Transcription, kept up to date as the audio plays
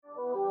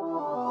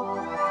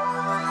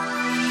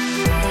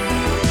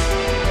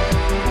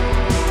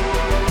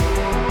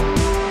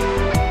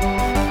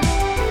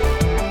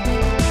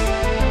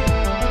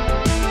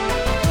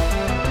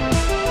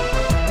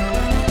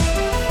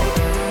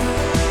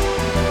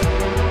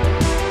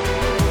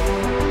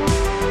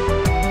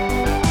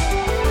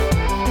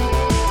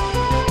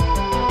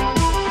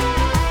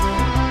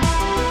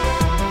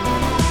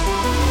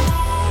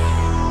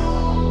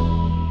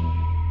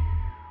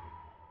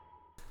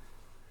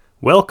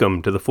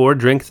Welcome to the Four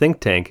Drink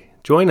Think Tank.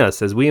 Join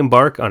us as we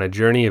embark on a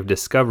journey of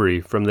discovery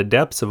from the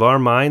depths of our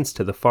minds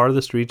to the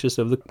farthest reaches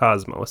of the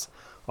cosmos,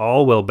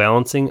 all while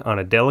balancing on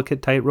a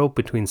delicate tightrope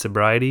between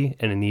sobriety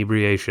and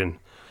inebriation.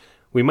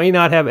 We may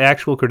not have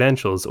actual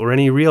credentials or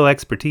any real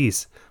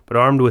expertise, but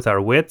armed with our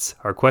wits,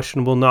 our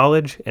questionable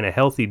knowledge, and a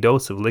healthy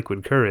dose of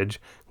liquid courage,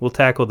 we'll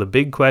tackle the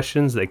big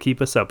questions that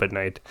keep us up at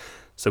night.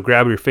 So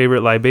grab your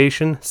favorite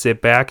libation, sit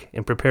back,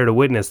 and prepare to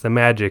witness the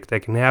magic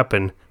that can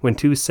happen when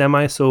two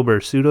semi-sober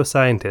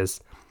pseudoscientists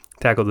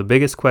tackle the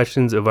biggest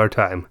questions of our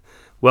time.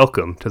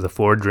 Welcome to the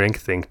Four Drink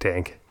Think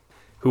Tank.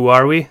 Who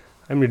are we?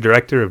 I'm your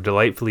director of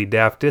delightfully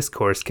daft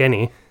discourse,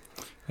 Kenny.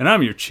 And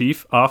I'm your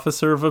chief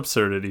officer of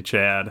absurdity,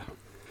 Chad.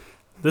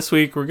 This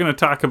week, we're going to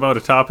talk about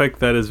a topic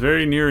that is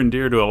very near and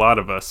dear to a lot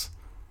of us.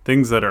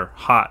 Things that are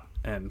hot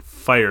and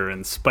fire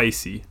and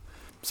spicy.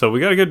 So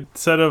we got a good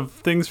set of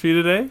things for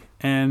you today.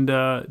 And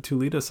to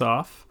lead us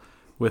off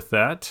with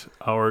that,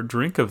 our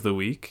drink of the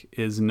week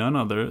is none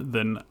other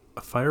than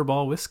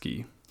Fireball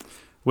Whiskey.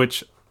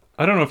 Which,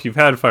 I don't know if you've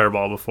had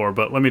Fireball before,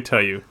 but let me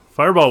tell you,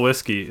 Fireball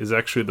Whiskey is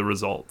actually the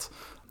result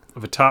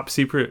of a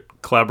top-secret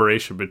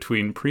collaboration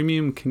between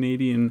premium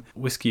Canadian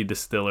whiskey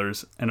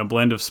distillers and a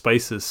blend of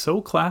spices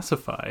so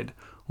classified,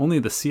 only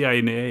the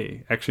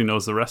CIA actually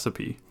knows the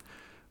recipe.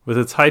 With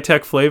its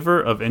high-tech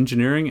flavor of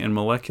engineering and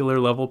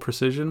molecular-level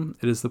precision,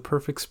 it is the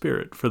perfect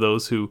spirit for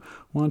those who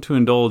want to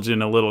indulge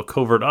in a little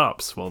covert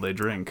ops while they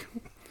drink.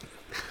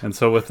 And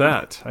so with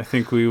that, I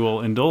think we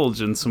will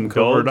indulge in some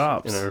covert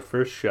ops. In our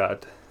first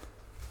shot.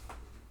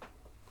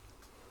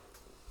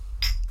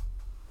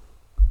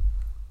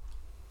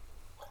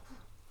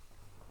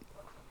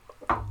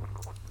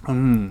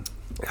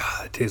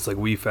 It tastes like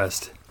Wee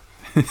Fest.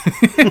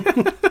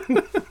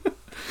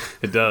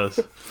 It does.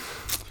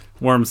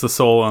 Warms the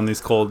soul on these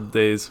cold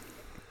days.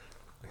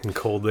 And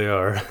cold they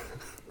are.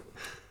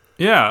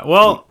 Yeah,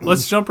 well,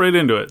 let's jump right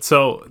into it.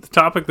 So the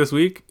topic this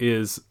week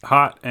is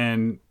hot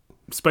and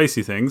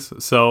spicy things.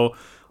 So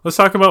let's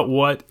talk about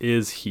what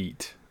is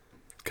heat.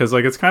 Because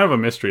it's kind of a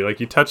mystery.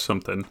 You touch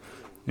something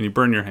and you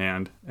burn your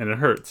hand and it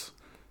hurts.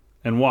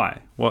 And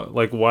why?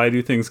 Why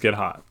do things get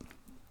hot?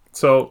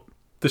 So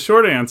the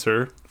short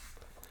answer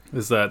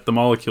is that the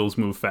molecules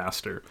move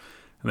faster.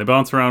 And they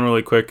bounce around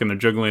really quick and they're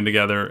jiggling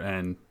together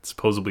and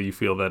supposedly you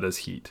feel that as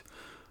heat.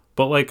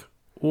 But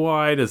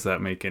why does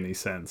that make any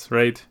sense,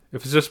 right?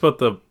 If it's just about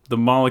the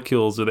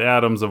molecules or the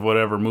atoms of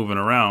whatever moving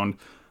around,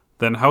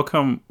 then how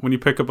come when you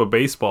pick up a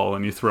baseball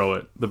and you throw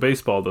it, the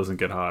baseball doesn't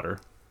get hotter?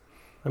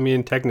 I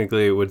mean,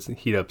 technically it would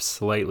heat up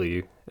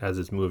slightly as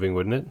it's moving,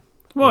 wouldn't it?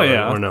 Well,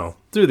 yeah. Or no?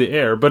 Through the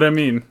air, but I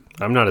mean...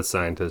 I'm not a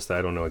scientist,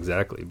 I don't know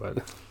exactly,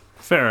 but...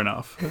 Fair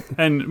enough.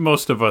 And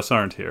most of us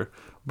aren't here.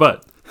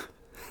 But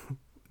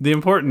the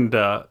important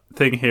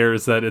thing here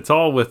is that it's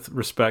all with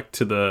respect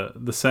to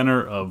the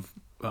center of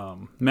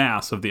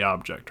mass of the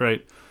object,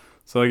 right?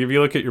 So if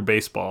you look at your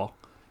baseball,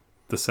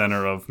 the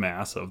center of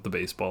mass of the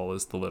baseball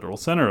is the literal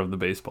center of the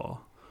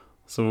baseball.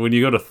 So when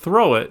you go to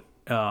throw it,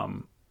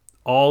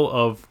 all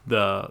of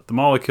the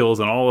molecules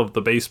and all of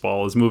the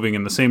baseball is moving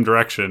in the same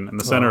direction, and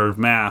the center of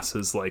mass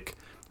is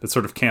it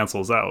sort of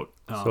cancels out.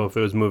 So if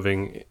it was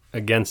moving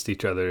against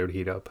each other, it would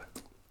heat up.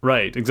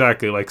 Right,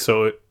 exactly.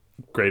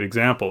 Great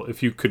example.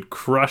 If you could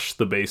crush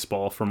the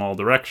baseball from all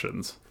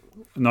directions,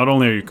 not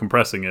only are you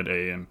compressing it,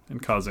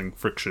 and causing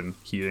friction,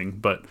 heating,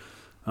 but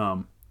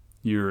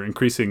you're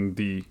increasing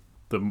the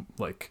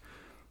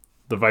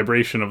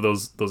vibration of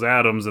those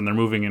atoms, and they're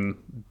moving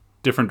in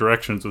different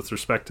directions with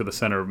respect to the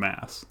center of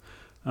mass.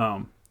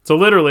 So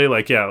literally,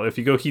 if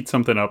you go heat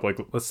something up,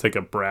 let's take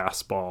a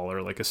brass ball or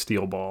a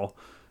steel ball,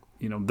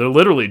 they're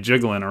literally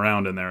jiggling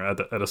around in there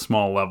at a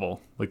small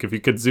level. If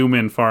you could zoom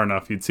in far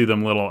enough, you'd see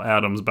them little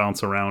atoms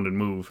bounce around and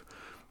move.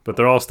 But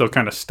they're all still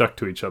kind of stuck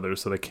to each other,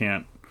 so they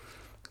can't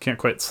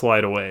quite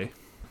slide away.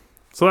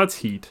 So that's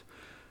heat.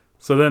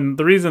 So then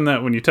the reason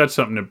that when you touch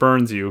something it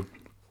burns you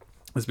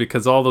is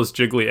because all those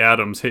jiggly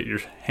atoms hit your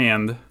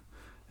hand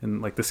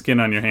and the skin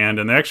on your hand,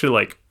 and they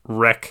actually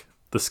wreck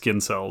the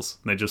skin cells.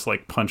 They just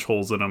punch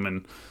holes in them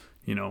and,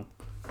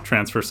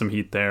 transfer some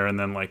heat there, and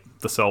then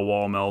the cell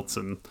wall melts,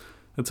 and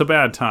it's a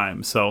bad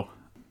time. So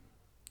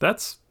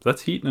that's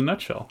heat in a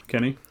nutshell,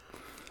 Kenny.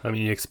 I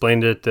mean, you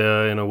explained it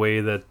in a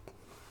way that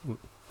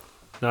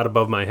not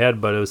above my head,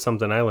 but it was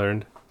something I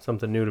learned,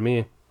 something new to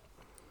me.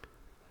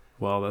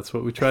 Well, that's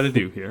what we try to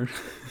do here.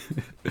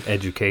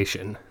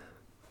 Education,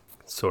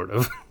 sort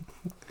of.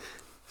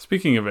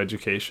 Speaking of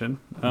education,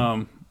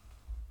 I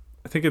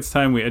think it's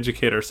time we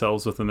educate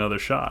ourselves with another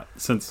shot,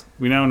 since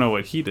we now know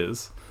what heat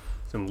is.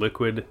 Some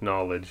liquid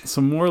knowledge.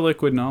 Some more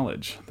liquid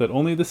knowledge that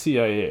only the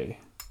CIA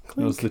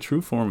knows the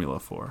true formula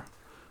for.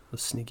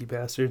 Those sneaky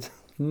bastards.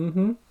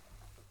 Mm-hmm.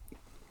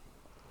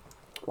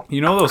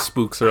 Those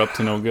spooks are up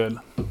to no good.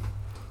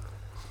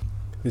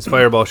 These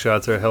Fireball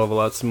shots are a hell of a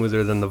lot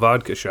smoother than the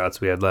vodka shots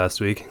we had last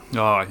week.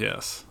 Oh,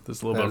 yes.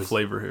 There's a little bit of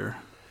flavor here.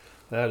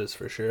 That is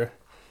for sure.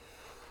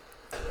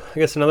 I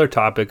guess another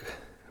topic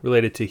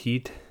related to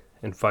heat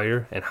and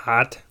fire and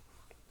hot.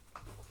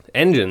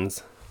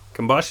 Engines.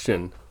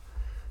 Combustion.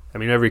 I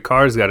mean, every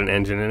car's got an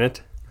engine in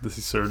it. Does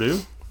he sure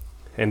do?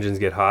 Engines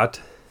get hot,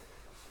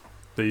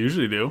 They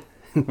usually do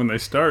when they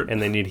start.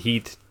 and they need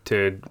heat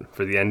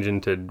for the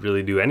engine to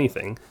really do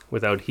anything.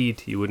 Without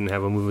heat, you wouldn't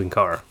have a moving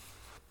car.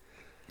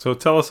 So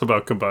tell us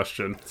about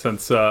combustion,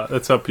 since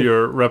that's up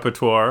your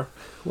repertoire,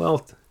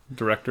 Well,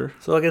 director.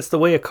 so I guess the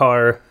way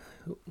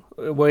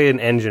an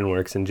engine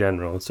works in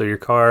general. So your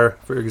car,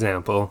 for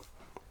example,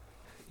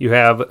 you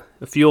have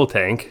a fuel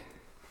tank.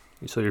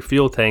 So your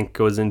fuel tank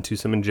goes into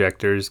some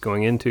injectors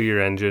going into your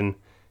engine,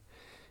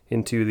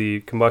 into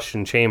the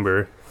combustion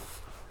chamber.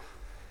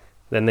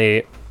 Then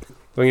they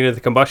going into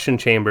the combustion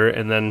chamber,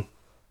 and then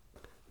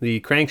the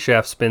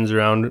crankshaft spins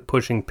around,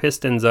 pushing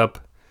pistons up,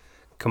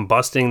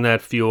 combusting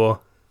that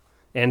fuel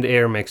and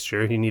air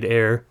mixture. You need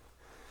air.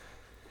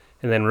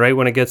 And then right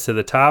when it gets to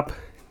the top,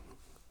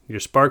 your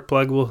spark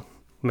plug will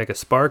make a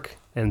spark,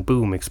 and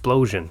boom,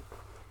 explosion.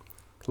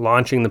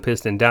 Launching the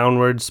piston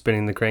downwards,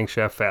 spinning the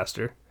crankshaft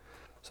faster.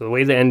 So the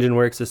way the engine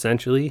works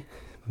essentially,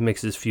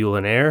 mixes fuel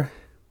and air,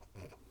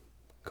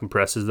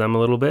 compresses them a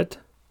little bit,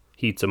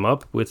 heats them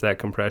up with that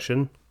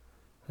compression.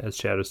 As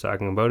Chad was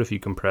talking about, if you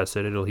compress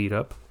it, it'll heat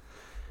up.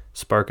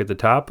 Spark at the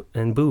top,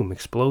 and boom,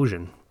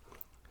 explosion.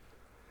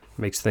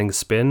 Makes things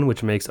spin,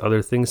 which makes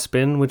other things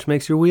spin, which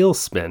makes your wheels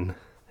spin.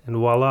 And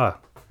voila,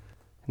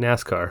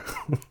 NASCAR.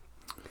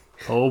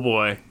 Oh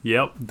boy.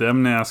 Yep,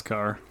 them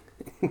NASCAR.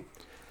 I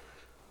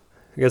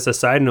guess a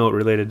side note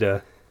related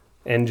to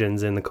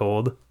engines in the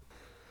cold.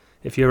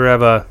 If you ever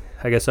have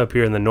I guess up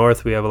here in the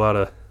north, we have a lot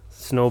of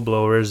snow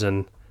blowers,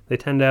 and they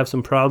tend to have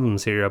some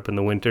problems here up in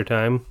the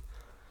wintertime.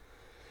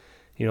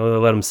 You know, they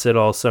let them sit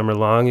all summer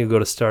long. You go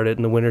to start it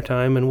in the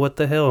wintertime, and what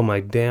the hell, my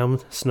damn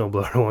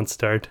snowblower won't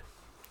start.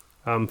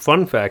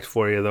 Fun fact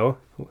for you, though,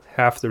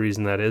 half the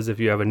reason that is, if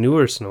you have a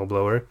newer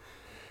snowblower,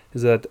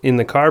 is that in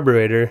the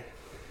carburetor,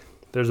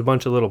 there's a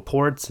bunch of little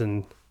ports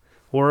and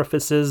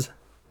orifices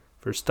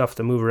for stuff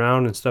to move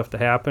around and stuff to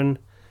happen,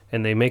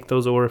 and they make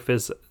those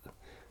orifices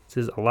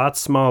a lot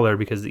smaller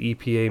because the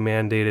EPA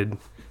mandated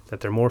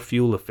that they're more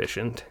fuel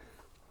efficient.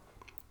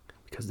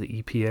 Because the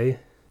EPA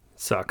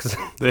sucks.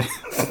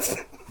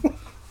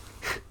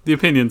 The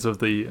opinions of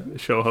the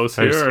show hosts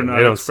here are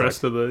not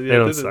expressed to the... They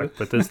don't suck,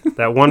 but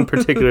that one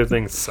particular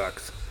thing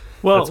sucks.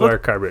 Well, that's why our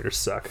carburetors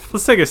suck.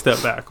 Let's take a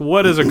step back.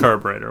 What is a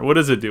carburetor? What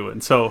is it doing?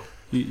 So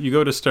you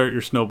go to start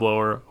your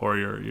snowblower or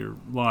your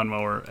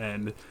lawnmower,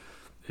 and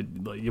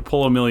you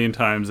pull a million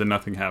times and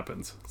nothing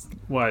happens.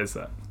 Why is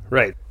that?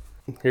 Right.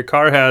 Your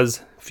car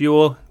has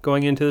fuel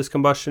going into this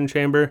combustion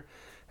chamber,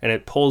 and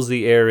it pulls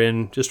the air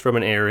in just from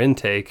an air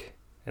intake,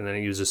 and then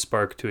it uses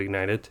spark to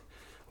ignite it.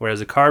 Whereas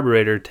a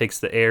carburetor takes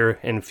the air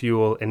and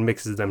fuel and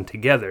mixes them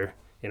together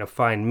in a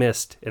fine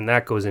mist, and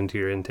that goes into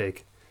your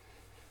intake.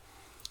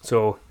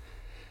 So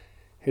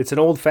it's an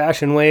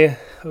old-fashioned way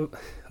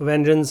of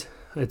engines.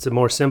 It's a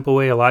more simple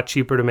way, a lot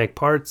cheaper to make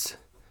parts.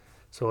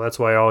 So that's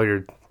why all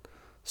your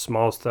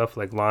small stuff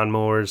like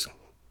lawnmowers,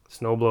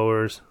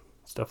 snowblowers,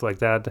 stuff like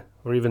that,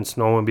 or even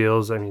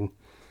snowmobiles, I mean,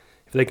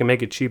 if they can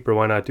make it cheaper,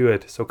 why not do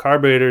it? So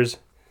carburetors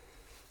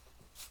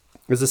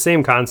is the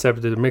same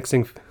concept. They're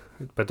mixing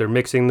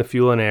the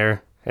fuel and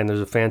air, and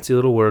there's a fancy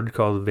little word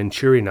called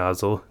Venturi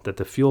nozzle that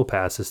the fuel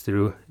passes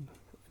through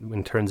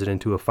and turns it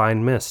into a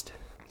fine mist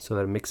so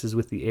that it mixes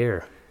with the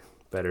air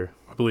better.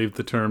 I believe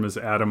the term is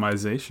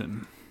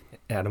atomization.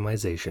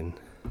 Atomization.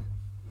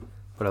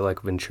 But I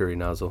like Venturi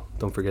nozzle.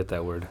 Don't forget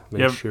that word.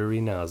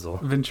 Venturi nozzle.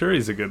 Venturi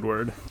is a good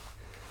word.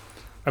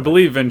 I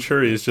believe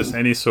Venturi is just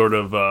any sort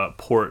of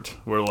port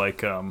where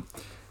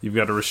you've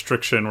got a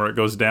restriction where it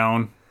goes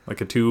down,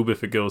 like a tube,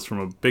 if it goes from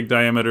a big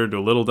diameter to a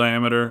little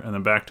diameter and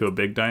then back to a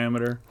big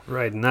diameter.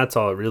 Right, and that's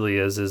all it really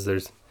is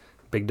there's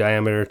big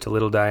diameter to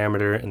little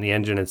diameter, and the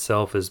engine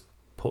itself is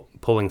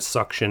pulling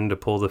suction to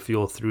pull the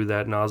fuel through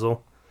that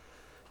nozzle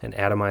and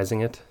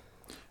atomizing it.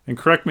 And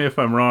correct me if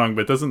I'm wrong,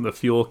 but doesn't the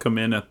fuel come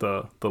in at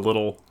the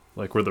little,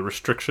 like where the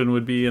restriction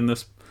would be in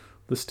this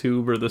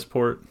tube or this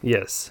port?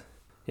 Yes.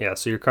 Yeah,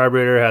 so your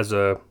carburetor has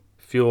a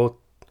fuel,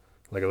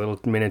 like a little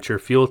miniature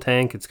fuel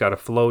tank. It's got a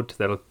float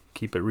that'll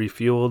keep it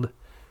refueled.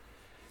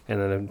 And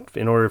then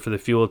in order for the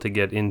fuel to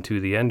get into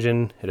the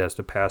engine, it has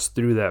to pass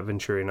through that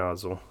Venturi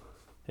nozzle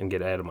and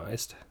get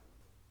atomized.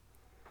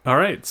 All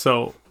right,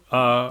 so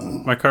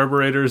my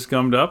carburetor's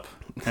gummed up,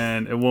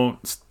 and it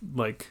won't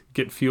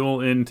get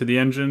fuel into the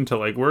engine to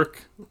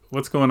work.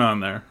 What's going on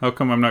there? How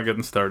come I'm not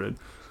getting started?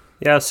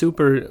 Yeah,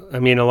 super. I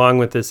mean, along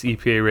with this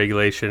EPA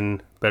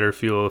regulation, better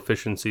fuel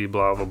efficiency,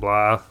 blah, blah,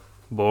 blah,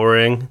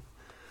 boring.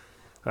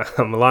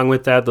 Along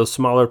with that, those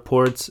smaller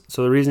ports.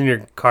 So the reason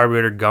your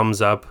carburetor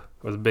gums up,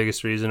 or the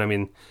biggest reason, I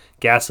mean,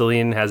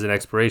 gasoline has an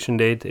expiration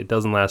date. It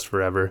doesn't last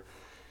forever.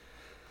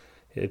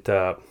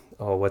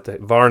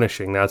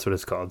 Varnishing, that's what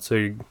it's called.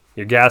 So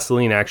your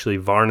gasoline actually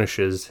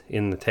varnishes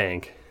in the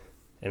tank,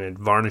 and it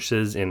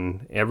varnishes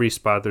in every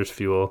spot there's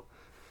fuel.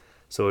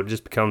 So it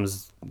just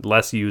becomes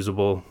less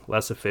usable,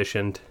 less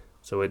efficient.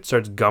 So it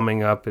starts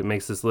gumming up. It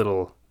makes this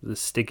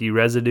sticky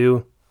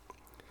residue.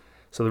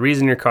 So the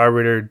reason your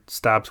carburetor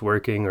stops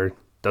working or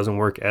doesn't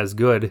work as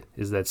good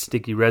is that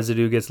sticky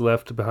residue gets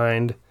left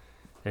behind,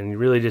 And you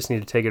really just need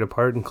to take it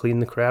apart and clean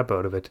the crap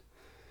out of it.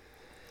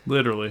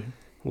 Literally.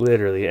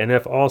 And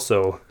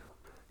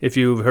if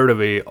you've heard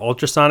of a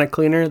ultrasonic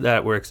cleaner,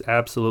 that works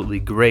absolutely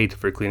great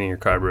for cleaning your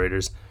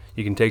carburetors.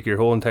 You can take your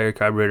whole entire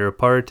carburetor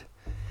apart,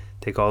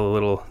 take all the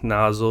little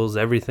nozzles,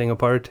 everything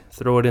apart,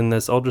 throw it in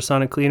this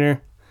ultrasonic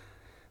cleaner,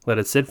 let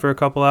it sit for a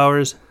couple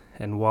hours,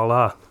 and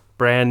voila,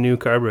 brand new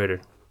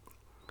carburetor.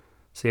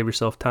 Save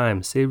yourself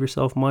time, save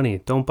yourself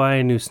money. Don't buy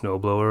a new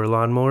snowblower or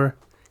lawnmower.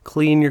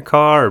 Clean your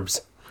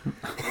carbs.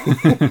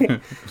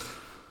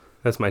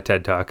 That's my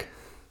TED Talk.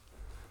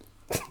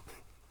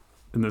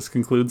 And this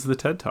concludes the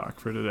TED Talk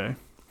for today.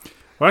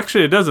 Well,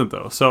 actually, it doesn't,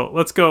 though. So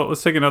let's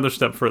take another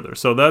step further.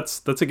 So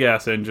that's a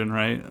gas engine,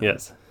 right?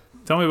 Yes.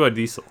 Tell me about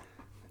diesel.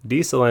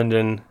 Diesel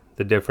engine,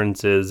 the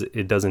difference is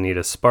it doesn't need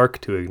a spark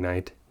to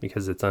ignite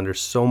because it's under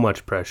so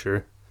much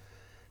pressure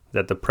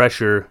that the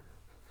pressure...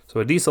 So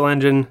a diesel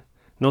engine,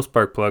 no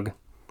spark plug,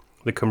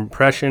 the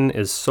compression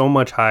is so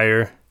much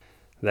higher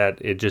that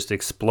it just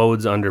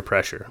explodes under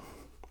pressure,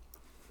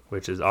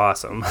 which is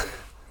awesome.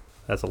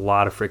 That's a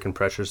lot of freaking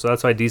pressure. So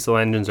that's why diesel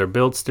engines are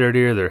built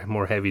sturdier. They're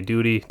more heavy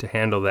duty to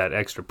handle that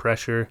extra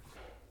pressure,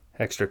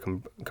 extra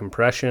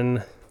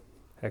compression,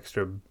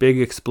 extra big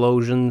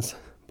explosions.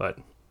 But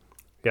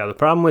yeah, the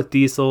problem with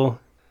diesel,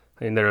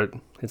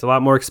 it's a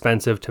lot more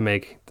expensive to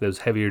make those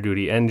heavier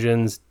duty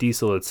engines.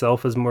 Diesel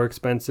itself is more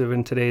expensive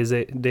in today's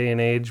day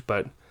and age,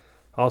 but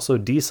also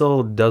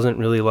diesel doesn't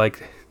really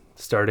like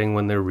starting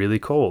when they're really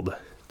cold.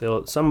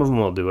 Some of them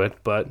will do it,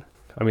 but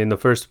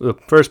the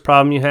first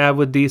problem you have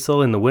with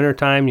diesel in the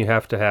wintertime, you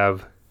have to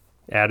have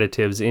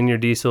additives in your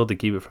diesel to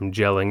keep it from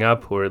gelling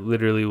up, or it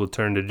literally will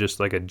turn to just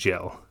like a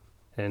gel.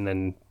 And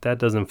then that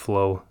doesn't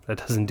flow. That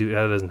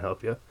doesn't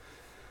help you.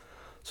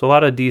 So a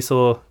lot of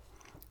diesel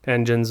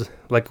engines,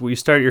 like when you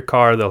start your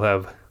car,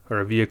 or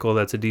a vehicle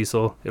that's a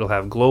diesel, it'll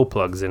have glow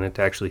plugs in it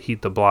to actually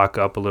heat the block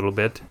up a little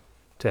bit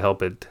to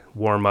help it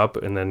warm up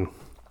and then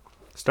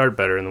start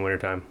better in the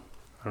wintertime.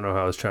 I don't know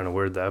how I was trying to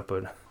word that,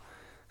 but...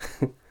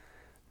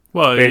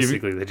 Well,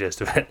 basically the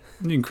gist of it.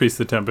 You increase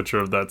the temperature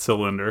of that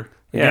cylinder.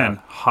 Yeah.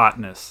 Again,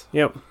 hotness.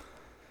 Yep.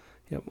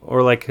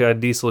 Or like a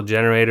diesel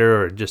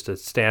generator or just a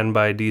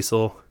standby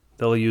diesel.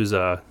 They'll use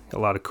a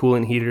lot of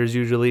coolant heaters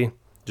usually,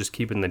 just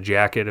keeping the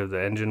jacket of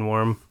the engine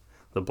warm,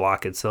 the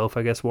block itself,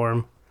 I guess,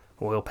 warm.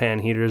 Oil pan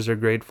heaters are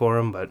great for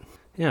them, but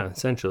yeah,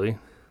 essentially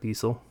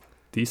diesel.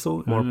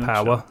 Diesel? More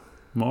power.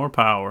 More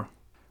power.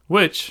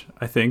 Which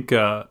I think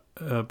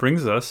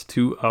brings us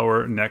to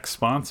our next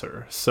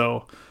sponsor.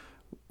 So...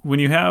 When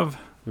you have...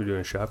 We're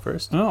doing a shot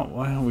first? Oh,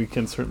 well, we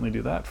can certainly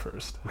do that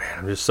first. Man,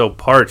 I'm just so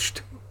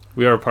parched.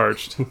 We are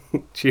parched.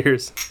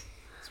 Cheers.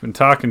 It's been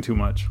talking too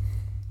much.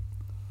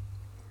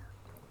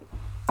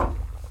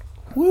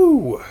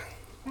 Woo!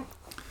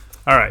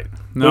 All right.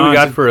 What do we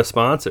got for a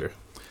sponsor?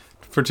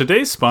 For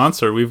today's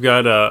sponsor, we've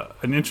got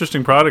an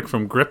interesting product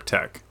from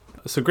GripTech.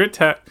 So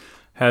GripTech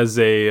has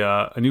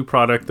a new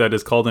product that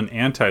is called an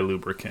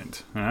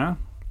anti-lubricant.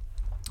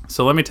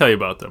 So let me tell you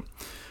about them.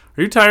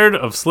 Are you tired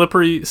of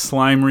slippery,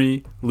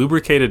 slimy,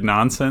 lubricated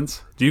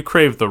nonsense? Do you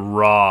crave the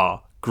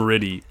raw,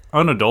 gritty,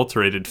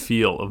 unadulterated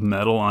feel of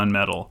metal on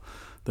metal?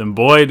 Then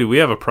boy, do we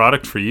have a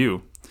product for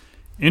you.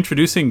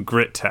 Introducing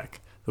GripTech,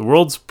 the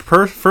world's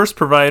first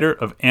provider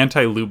of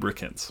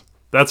anti-lubricants.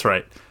 That's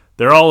right.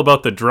 They're all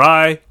about the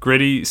dry,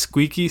 gritty,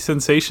 squeaky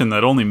sensation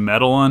that only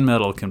metal on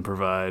metal can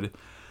provide.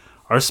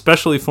 Our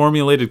specially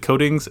formulated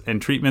coatings and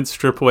treatments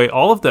strip away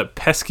all of that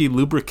pesky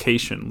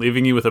lubrication,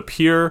 leaving you with a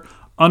pure,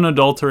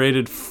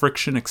 unadulterated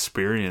friction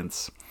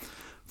experience.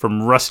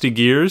 From rusty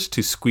gears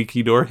to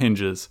squeaky door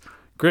hinges,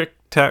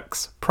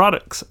 GripTech's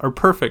products are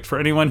perfect for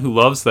anyone who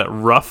loves that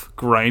rough,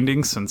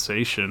 grinding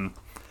sensation.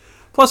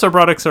 Plus, our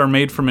products are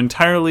made from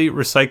entirely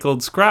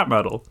recycled scrap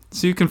metal,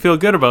 so you can feel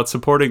good about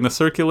supporting the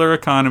circular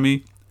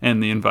economy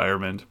and the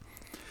environment.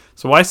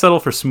 So why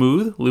settle for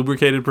smooth,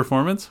 lubricated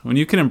performance when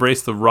you can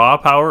embrace the raw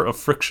power of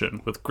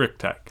friction with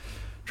GripTech?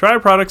 Try our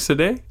products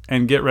today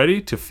and get ready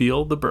to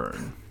feel the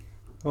burn.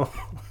 Oh.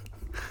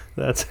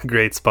 That's a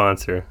great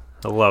sponsor.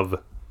 I love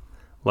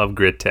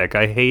GripTech.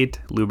 I hate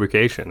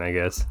lubrication, I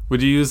guess.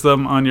 Would you use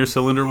them on your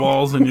cylinder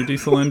walls in your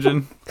diesel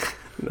engine?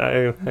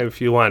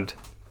 If you want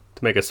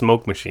to make a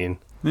smoke machine.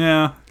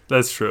 Yeah,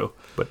 that's true.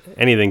 But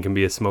anything can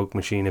be a smoke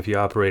machine if you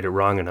operate it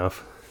wrong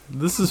enough.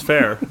 This is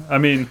fair.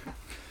 You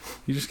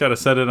just got to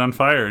set it on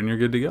fire and you're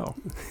good to go.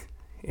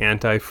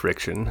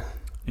 Anti-friction.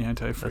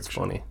 Anti-friction. That's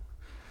funny.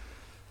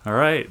 All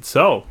right.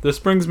 So this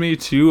brings me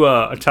to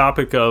a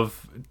topic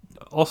of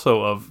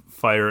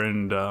fire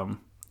and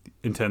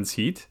intense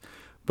heat,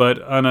 but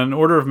on an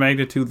order of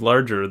magnitude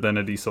larger than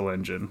a diesel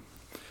engine.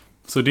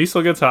 So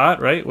diesel gets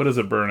hot, right? What does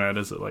it burn at?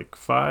 Is it like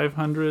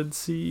 500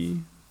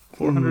 C,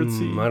 400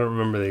 C? I don't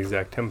remember the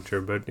exact temperature,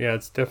 but yeah,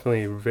 it's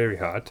definitely very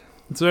hot.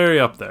 It's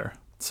very up there.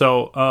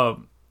 So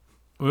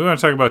what we want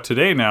to talk about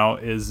today now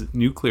is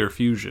nuclear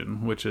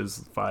fusion, which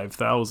is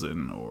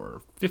 5,000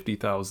 or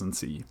 50,000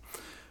 C.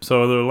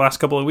 So the last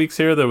couple of weeks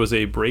here, there was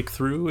a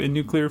breakthrough in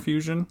nuclear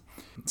fusion.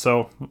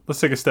 So let's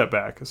take a step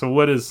back. So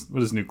what is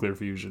nuclear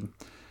fusion?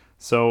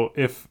 So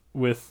if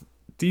with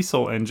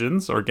diesel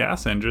engines or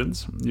gas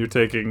engines, you're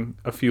taking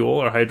a fuel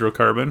or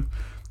hydrocarbon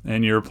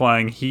and you're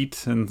applying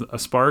heat and a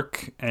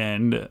spark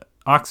and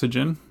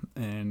oxygen,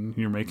 and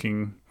you're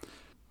making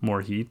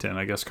more heat and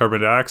I guess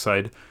carbon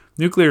dioxide.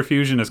 Nuclear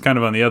fusion is kind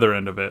of on the other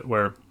end of it,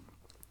 where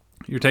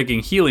you're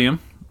taking helium,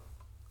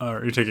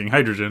 or you're taking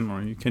hydrogen,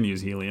 or you can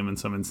use helium in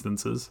some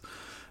instances,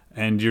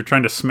 and you're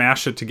trying to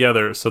smash it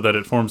together so that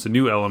it forms a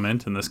new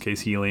element, in this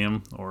case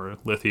helium, or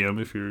lithium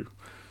if you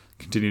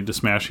continue to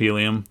smash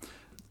helium.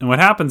 And what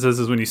happens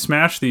is when you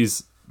smash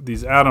these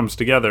atoms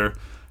together,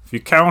 if you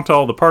count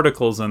all the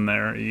particles in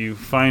there, you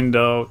find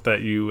out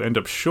that you end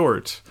up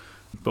short.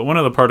 But one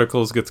of the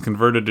particles gets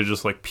converted to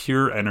just like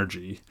pure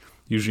energy,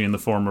 usually in the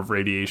form of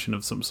radiation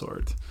of some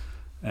sort.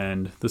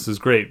 And this is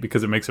great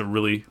because it makes it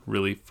really,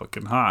 really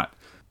fucking hot,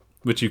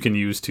 which you can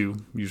use to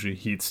usually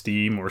heat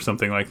steam or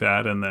something like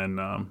that, and then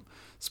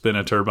spin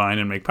a turbine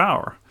and make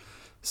power.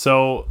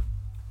 So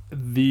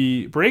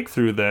the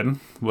breakthrough then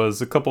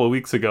was a couple of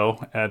weeks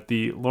ago at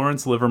the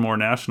Lawrence Livermore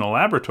National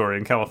Laboratory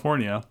in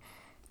California,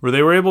 where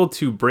they were able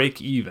to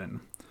break even.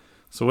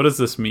 So what does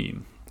this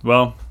mean?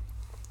 Well,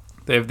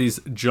 they have these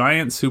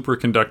giant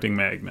superconducting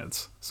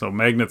magnets. So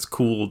magnets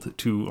cooled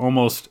to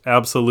almost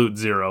absolute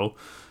zero,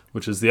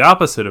 which is the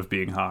opposite of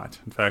being hot.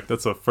 In fact,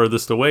 that's the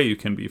furthest away you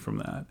can be from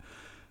that.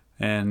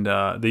 And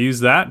they use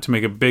that to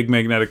make a big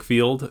magnetic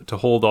field to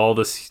hold all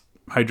this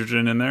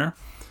hydrogen in there.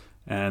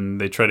 And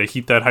they try to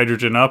heat that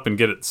hydrogen up and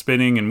get it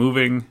spinning and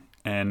moving.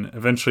 And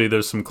eventually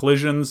there's some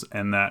collisions,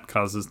 and that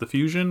causes the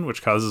fusion,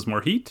 which causes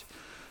more heat.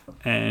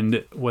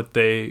 And what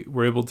they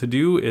were able to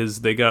do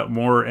is they got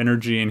more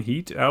energy and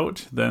heat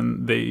out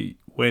than they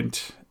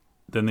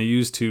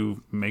used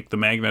to make the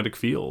magnetic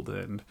field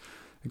and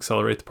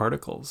accelerate the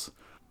particles.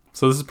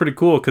 So this is pretty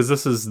cool because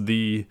this is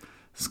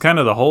kind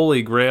of the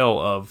holy grail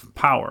of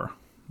power.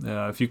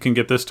 If you can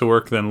get this to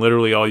work, then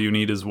literally all you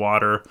need is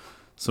water,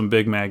 some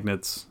big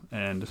magnets,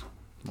 and,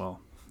 well,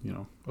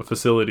 a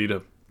facility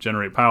to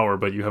generate power,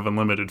 but you have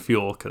unlimited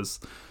fuel because,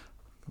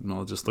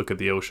 just look at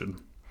the ocean.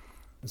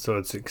 So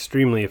it's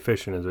extremely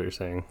efficient, is what you're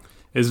saying.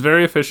 It's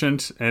very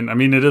efficient, and I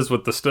mean, it is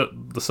what the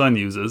sun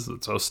uses.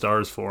 It's how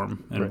stars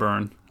form and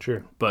burn.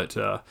 Sure. But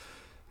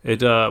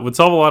it would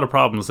solve a lot of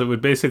problems. It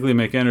would basically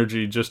make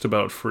energy just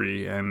about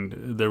free, and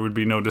there would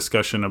be no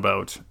discussion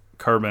about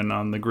carbon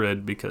on the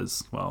grid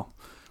because, well,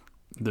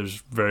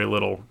 there's very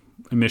little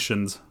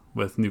emissions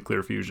with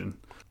nuclear fusion.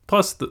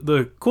 Plus,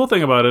 the cool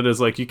thing about it is,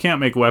 like, you can't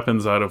make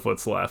weapons out of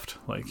what's left.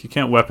 Like, you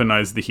can't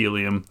weaponize the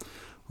helium.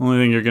 The only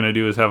thing you're going to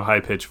do is have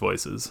high-pitched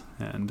voices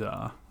and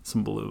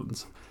some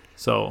balloons.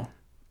 So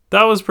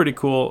that was pretty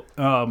cool.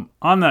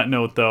 On that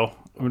note, though,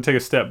 I'm going to take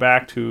a step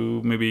back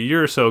to maybe a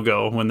year or so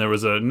ago when there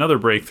was another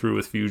breakthrough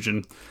with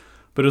fusion,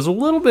 but it was a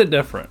little bit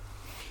different.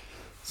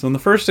 So in the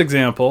first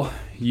example,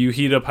 you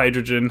heat up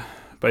hydrogen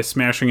by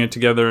smashing it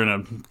together in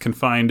a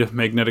confined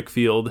magnetic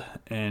field,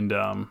 and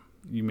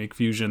you make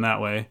fusion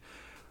that way.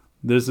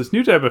 There's this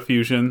new type of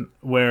fusion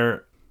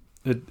where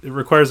it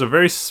requires a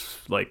very,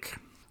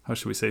 how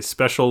should we say,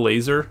 special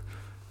laser,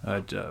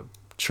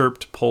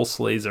 chirped pulse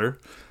laser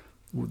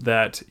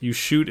that you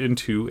shoot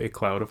into a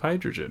cloud of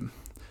hydrogen.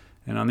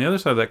 And on the other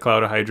side of that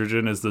cloud of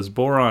hydrogen is this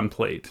boron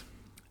plate.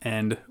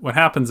 And what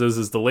happens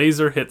is the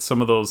laser hits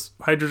some of those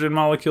hydrogen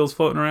molecules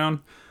floating around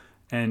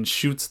and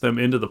shoots them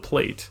into the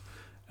plate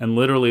and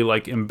literally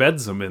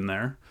embeds them in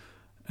there.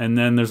 And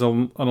then there's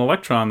an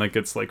electron that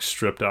gets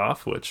stripped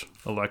off, which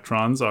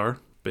electrons are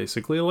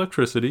basically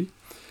electricity.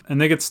 And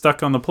they get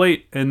stuck on the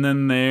plate, and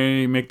then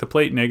they make the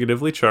plate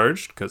negatively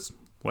charged because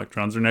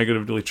electrons are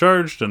negatively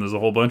charged, and there's a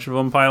whole bunch of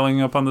them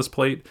piling up on this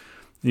plate.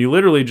 And you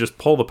literally just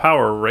pull the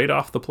power right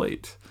off the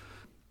plate.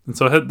 And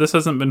so this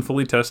hasn't been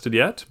fully tested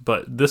yet,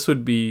 but this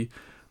would be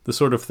the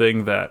sort of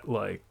thing that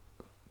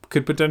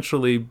could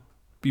potentially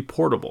be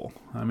portable.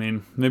 I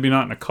mean, maybe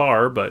not in a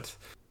car, but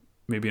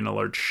maybe in a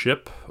large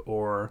ship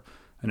or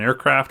an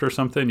aircraft or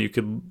something. You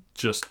could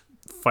just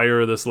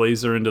fire this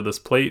laser into this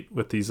plate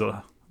with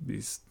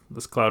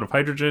this cloud of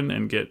hydrogen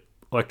and get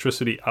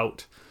electricity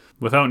out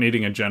without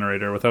needing a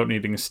generator, without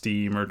needing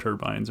steam or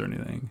turbines or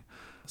anything.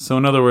 So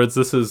in other words,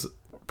 this is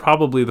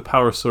probably the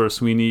power source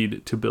we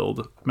need to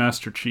build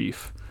Master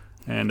Chief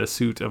and a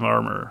suit of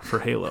armor for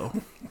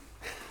Halo.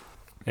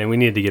 And we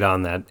need to get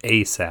on that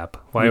ASAP.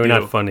 Why are we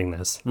not funding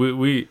this?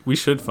 We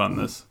should fund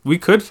this. We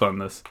could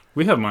fund this.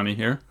 We have money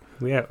here.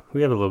 We have a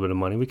little bit of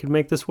money. We could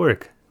make this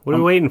work. What are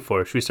we waiting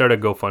for? Should we start a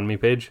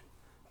GoFundMe page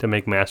to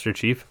make Master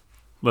Chief?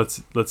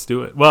 Let's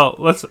do it. Well,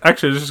 let's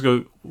just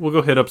go. We'll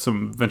go hit up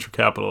some venture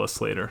capitalists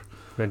later.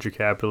 Venture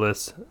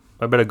capitalists.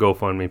 I bet a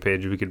GoFundMe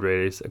page we could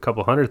raise a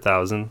couple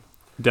 100,000.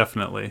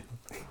 Definitely.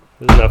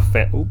 There's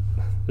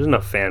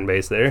enough fan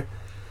base there.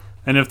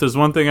 And if there's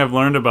one thing I've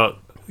learned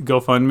about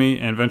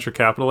GoFundMe and venture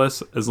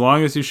capitalists, as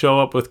long as you show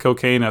up with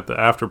cocaine at the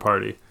after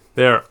party,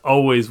 they are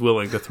always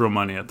willing to throw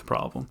money at the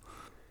problem.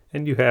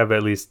 And you have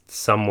at least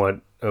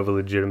somewhat of a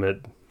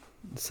legitimate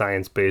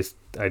science-based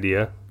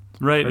idea.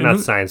 Right. Or not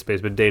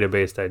science-based, but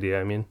data-based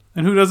idea, I mean.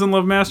 And who doesn't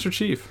love Master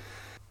Chief?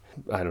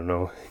 I don't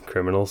know.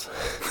 Criminals.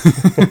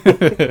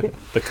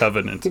 The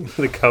Covenant.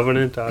 The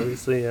Covenant,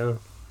 obviously, yeah.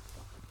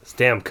 This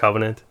damn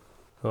covenant.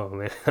 Oh,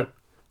 man.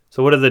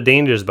 So what are the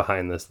dangers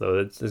behind this,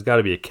 though? There's got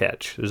to be a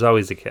catch. There's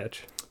always a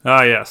catch.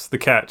 Ah, yes, the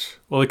catch.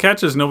 Well, the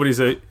catch is nobody's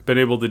been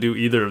able to do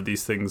either of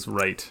these things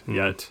right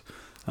yet.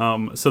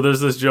 So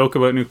there's this joke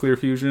about nuclear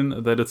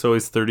fusion that it's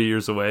always 30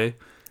 years away,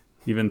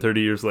 even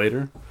 30 years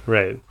later.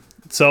 Right.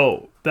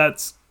 So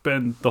that's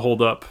been the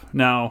holdup.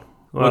 Now,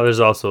 well, there's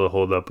also a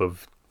holdup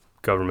of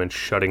government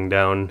shutting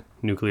down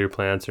nuclear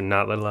plants or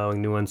not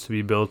allowing new ones to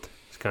be built.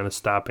 It's kind of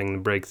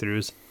stopping the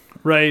breakthroughs.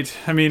 Right.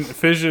 I mean,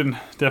 fission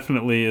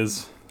definitely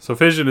is. So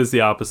fission is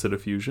the opposite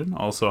of fusion,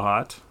 also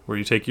hot, where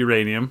you take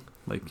uranium,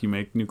 like you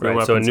make nuclear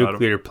weapons so a out of.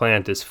 nuclear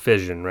plant is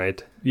fission,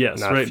 right? Yes,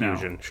 not right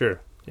fusion. now.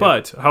 Sure.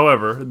 But,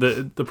 however,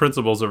 the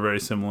principles are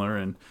very similar,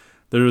 and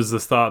there was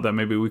this thought that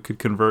maybe we could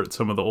convert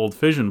some of the old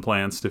fission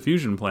plants to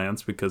fusion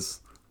plants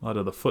because a lot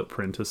of the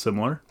footprint is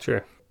similar.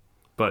 Sure.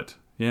 But,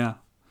 yeah.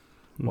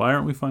 Why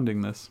aren't we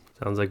funding this?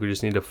 Sounds like we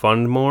just need to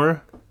fund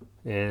more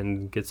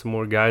and get some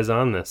more guys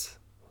on this.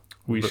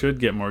 We should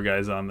get more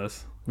guys on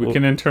this. We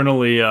can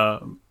internally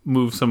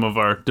move some of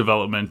our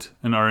development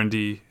and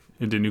R&D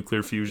into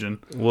nuclear fusion.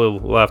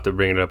 We'll have to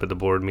bring it up at the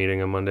board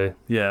meeting on Monday.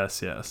 Yes,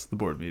 the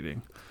board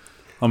meeting.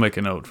 I'll make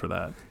a note for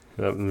that.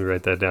 Let me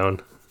write that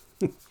down.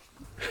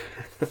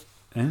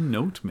 And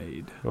note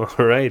made.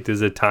 All right.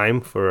 Is it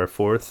time for our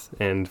fourth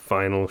and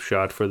final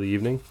shot for the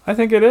evening? I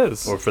think it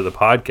is. Or for the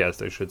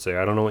podcast, I should say.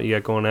 I don't know what you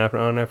got going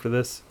on after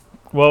this.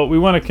 Well, we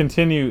want to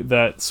continue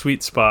that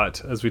sweet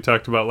spot, as we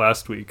talked about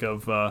last week,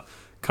 of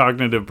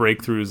cognitive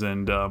breakthroughs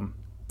and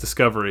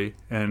discovery.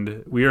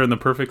 And we are in the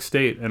perfect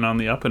state and on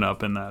the up and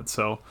up in that.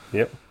 So,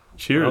 yep.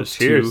 Cheers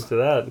to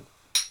that.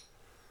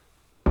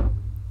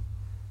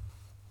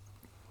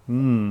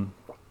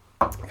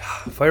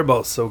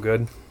 Fireball's so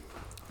good.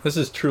 This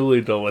is truly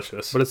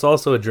delicious. But it's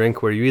also a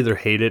drink where you either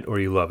hate it or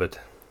you love it.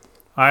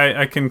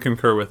 I can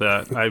concur with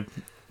that.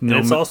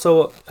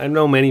 I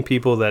know many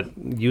people that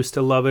used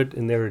to love it,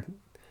 and they were,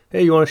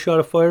 hey, you want a shot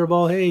of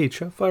Fireball? Hey,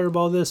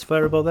 Fireball this,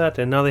 Fireball that,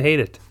 and now they hate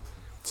it.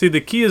 See,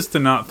 the key is to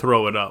not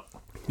throw it up.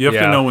 You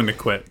have to know when to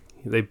quit.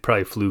 They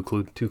probably flew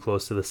too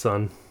close to the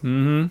sun.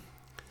 Mm-hmm.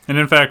 And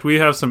in fact, we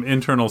have some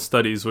internal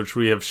studies which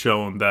we have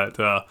shown that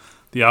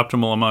the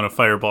optimal amount of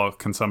Fireball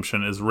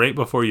consumption is right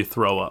before you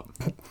throw up.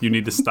 You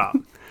need to stop.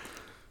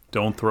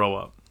 Don't throw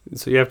up.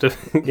 So you have to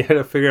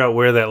figure out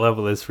where that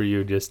level is for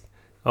you. Just,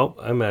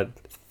 I'm at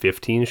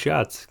 15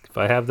 shots. If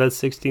I have that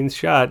 16th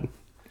shot,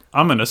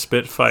 I'm going to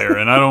spit fire,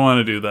 and I don't want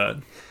to do that.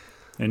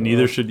 And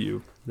neither should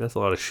you. That's a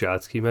lot of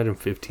shots. Can you imagine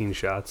 15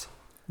 shots?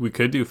 We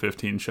could do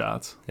 15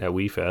 shots. At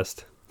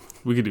WeFest.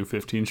 We could do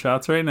 15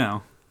 shots right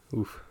now.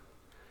 Oof.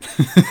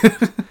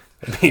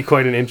 That'd be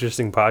quite an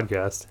interesting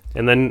podcast.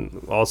 And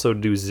then also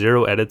do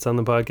 0 edits on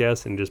the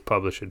podcast and just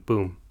publish it.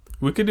 Boom.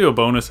 We could do a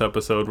bonus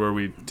episode where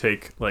we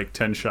take like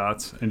 10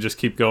 shots and just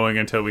keep going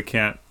until we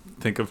can't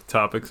think of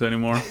topics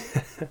anymore.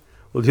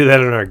 We'll do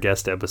that in our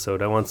guest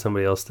episode. I want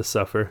somebody else to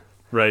suffer.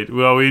 Right.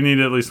 Well, we need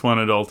at least one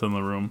adult in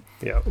the room.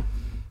 Yeah.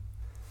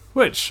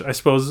 Which I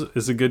suppose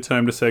is a good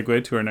time to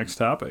segue to our next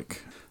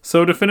topic.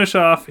 So to finish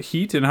off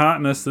heat and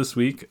hotness this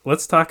week,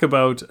 let's talk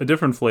about a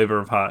different flavor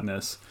of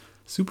hotness.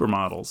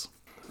 Supermodels.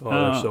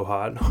 Oh, they're so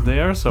hot. They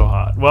are so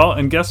hot. Well,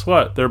 and guess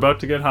what? They're about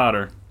to get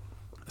hotter.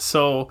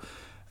 So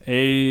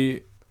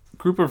a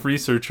group of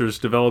researchers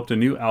developed a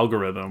new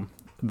algorithm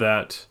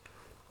that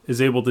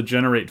is able to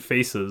generate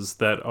faces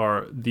that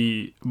are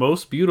the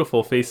most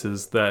beautiful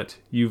faces that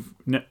you've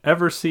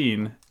ever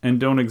seen and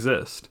don't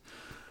exist.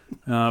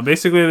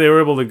 Basically, they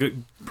were able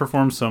to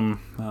perform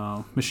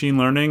some machine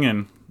learning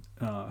and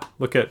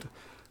look at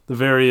the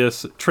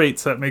various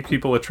traits that make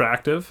people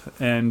attractive.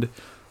 And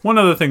one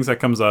of the things that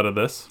comes out of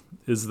this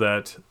is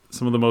that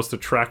some of the most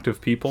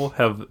attractive people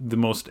have the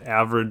most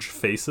average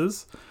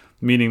faces,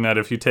 meaning that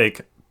if you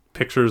take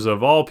pictures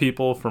of all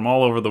people from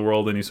all over the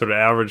world and you sort of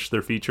average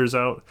their features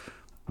out,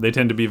 they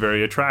tend to be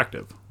very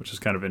attractive, which is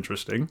kind of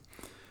interesting.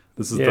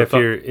 This is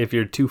if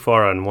you're too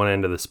far on one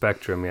end of the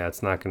spectrum,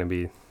 it's not going to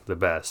be the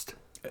best,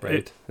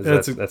 right?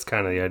 That's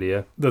kind of the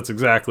idea. That's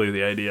exactly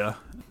the idea.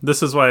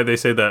 This is why they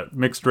say that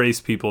mixed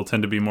race people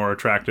tend to be more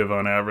attractive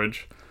on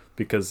average,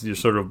 because you're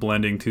sort of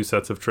blending two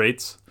sets of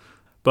traits.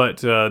 But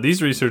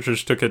these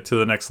researchers took it to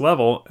the next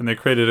level, and they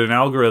created an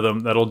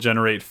algorithm that'll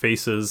generate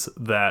faces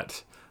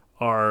that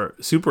are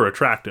super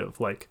attractive,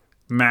 like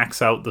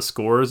max out the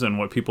scores and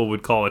what people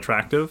would call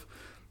attractive.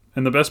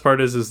 And the best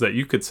part is that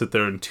you could sit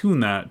there and tune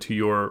that to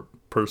your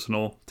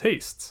personal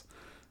tastes,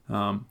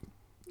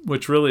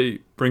 which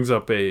really brings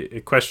up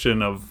a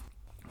question of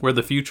where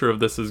the future of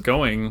this is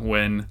going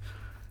when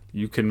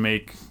you can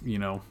make,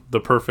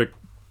 the perfect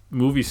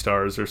movie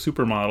stars or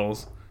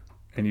supermodels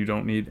and you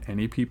don't need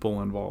any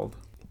people involved.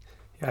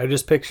 Yeah, I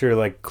just picture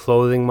like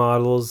clothing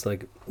models,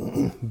 like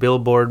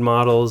billboard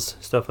models,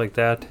 stuff like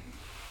that.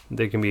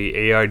 They can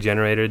be AR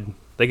generated.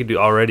 They could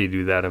already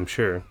do that, I'm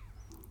sure.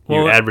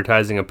 You're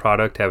advertising a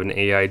product, have an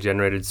AI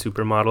generated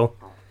supermodel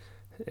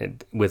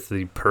with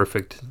the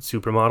perfect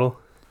supermodel.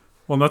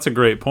 Well, that's a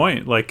great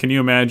point. Like, can you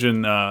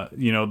imagine,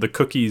 the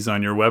cookies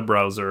on your web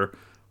browser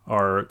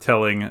are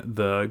telling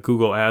the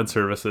Google ad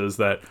services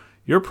that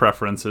your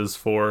preferences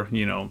for,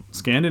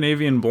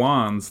 Scandinavian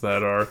blondes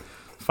that are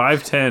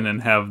 5'10"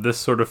 and have this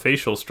sort of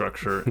facial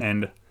structure,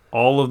 and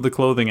all of the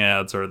clothing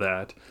ads are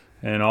that,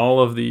 and all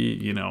of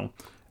the,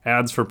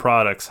 ads for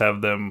products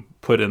have them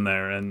put in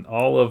there, and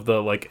all of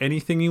the,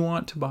 anything you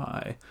want to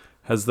buy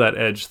has that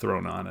edge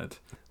thrown on it.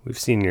 We've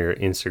seen your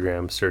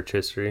Instagram search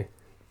history.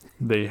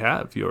 They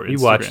have your Instagram.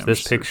 You watched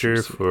this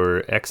picture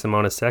for X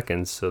amount of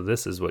seconds, so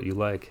this is what you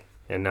like.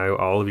 And now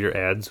all of your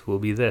ads will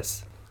be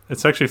this.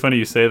 It's actually funny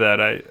you say that.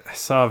 I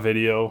saw a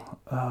video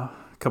a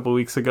couple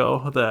weeks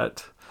ago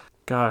that,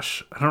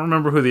 gosh, I don't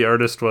remember who the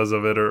artist was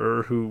of it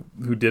or who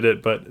did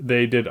it, but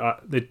they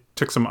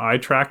took some eye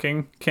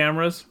tracking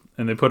cameras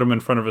and they put them in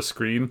front of a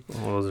screen.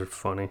 Oh, those are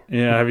funny.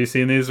 Yeah, have you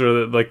seen these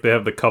where they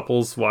have the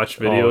couples watch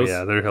videos? Oh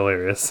yeah, they're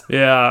hilarious.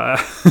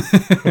 Yeah.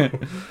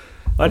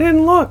 I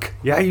didn't look.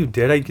 Yeah, you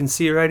did. I can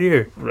see it right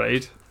here.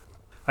 Right.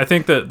 I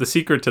think that the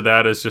secret to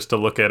that is just to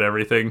look at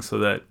everything so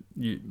that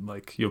you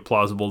have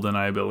plausible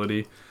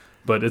deniability.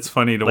 But it's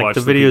funny to watch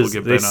the videos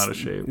people get bent out of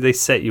shape. They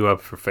set you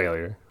up for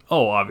failure.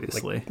 Oh,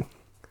 obviously.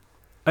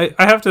 I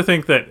have to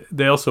think that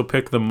they also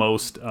pick the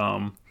most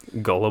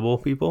gullible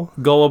people.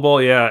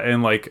 Gullible, yeah,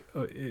 and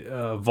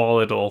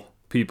volatile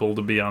people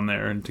to be on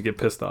there and to get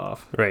pissed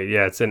off. Right.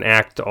 Yeah, it's an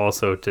act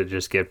also to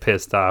just get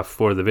pissed off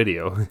for the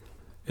video.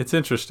 It's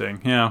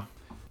interesting. Yeah.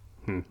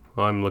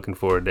 Well, I'm looking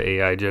forward to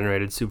AI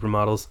generated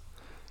supermodels.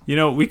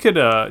 We could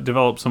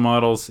develop some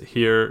models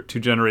here to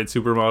generate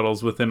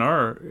supermodels within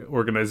our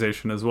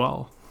organization as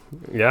well.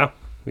 Yeah,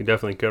 we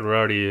definitely could. We're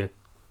already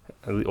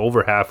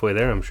over halfway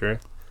there, I'm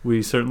sure.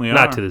 We certainly are.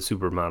 Not to the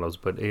supermodels,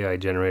 but AI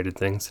generated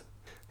things.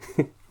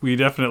 We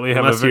definitely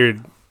have. Unless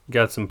you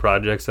got some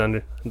projects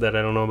under that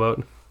I don't know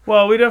about.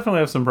 Well, we definitely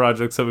have some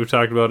projects that we've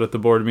talked about at the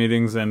board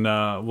meetings, and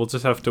we'll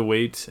just have to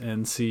wait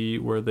and see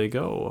where they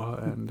go.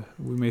 And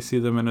we may see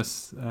them in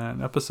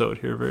an episode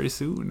here very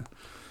soon.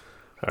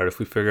 All right, if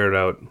we figure it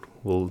out,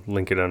 we'll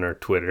link it on our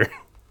Twitter.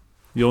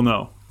 You'll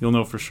know. You'll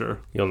know for sure.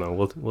 You'll know.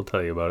 We'll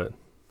tell you about it.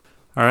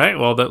 All right,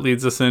 well, that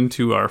leads us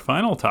into our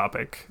final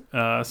topic.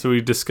 So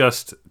we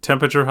discussed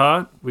temperature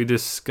hot, we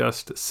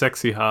discussed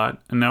sexy hot,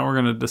 and now we're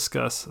going to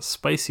discuss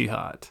spicy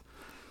hot.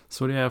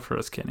 So what do you have for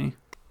us, Kenny?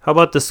 How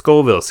about the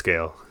Scoville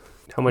scale?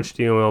 How much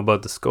do you know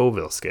about the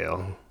Scoville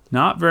scale?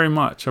 Not very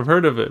much. I've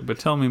heard of it, but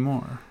tell me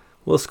more.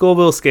 Well,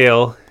 Scoville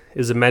scale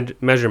is a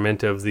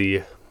measurement of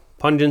the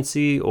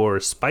pungency or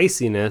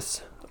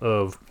spiciness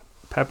of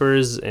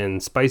peppers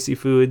and spicy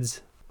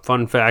foods.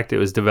 Fun fact, it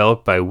was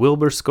developed by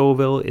Wilbur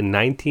Scoville in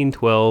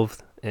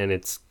 1912, and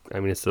it's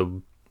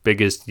the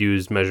biggest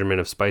used measurement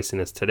of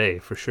spiciness today,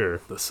 for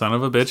sure. The son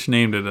of a bitch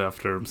named it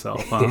after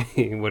himself, huh?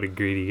 What a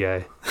greedy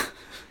guy.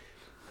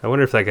 I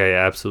wonder if that guy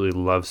absolutely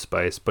loves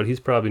spice, but he's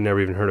probably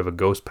never even heard of a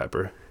ghost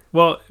pepper.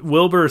 Well,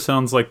 Wilbur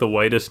sounds like the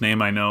whitest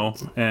name I know,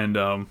 and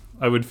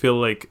I would feel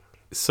like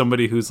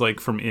somebody who's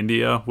from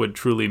India would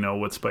truly know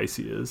what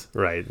spicy is.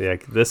 Right. Yeah.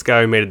 This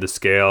guy made the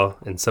scale,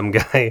 and some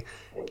guy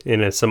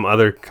in some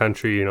other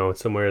country,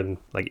 somewhere in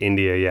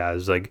India, yeah,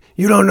 is like,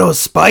 you don't know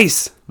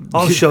spice.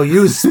 I'll show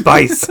you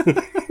spice.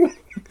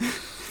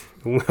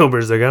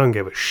 Wilbur's like, I don't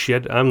give a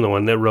shit. I'm the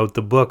one that wrote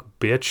the book,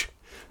 bitch.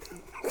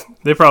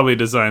 They probably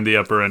designed the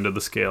upper end of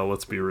the scale.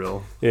 Let's be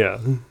real. Yeah.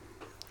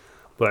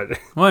 But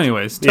well,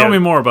 anyways, tell me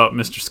more about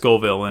Mr.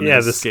 Scoville and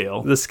his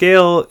scale. The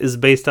scale is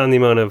based on the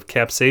amount of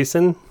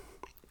capsaicin.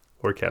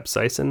 Or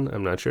capsaicin,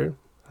 I'm not sure.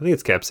 I think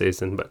it's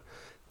capsaicin,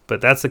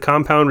 but that's the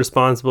compound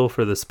responsible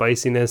for the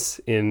spiciness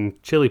in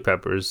chili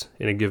peppers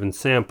in a given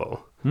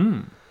sample.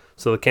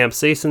 So the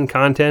capsaicin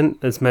content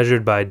is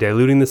measured by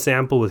diluting the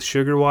sample with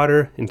sugar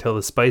water until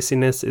the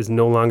spiciness is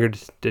no longer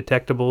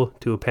detectable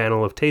to a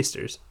panel of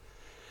tasters.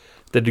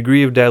 The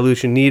degree of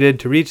dilution needed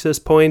to reach this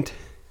point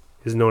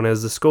is known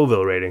as the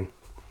Scoville rating.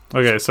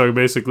 Okay, so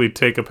basically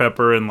take a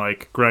pepper and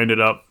grind it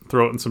up,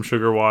 throw it in some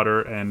sugar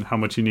water, and how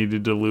much you need to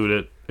dilute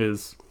it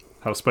is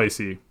how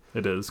spicy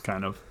it is,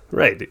 kind of.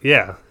 Right,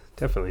 yeah,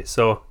 definitely.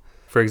 So,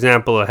 for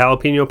example, a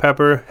jalapeno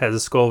pepper has a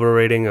Scoville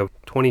rating of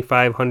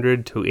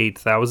 2,500 to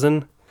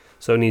 8,000.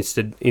 So it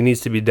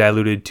needs to be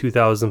diluted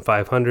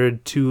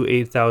 2,500 to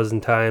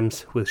 8,000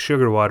 times with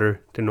sugar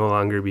water to no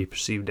longer be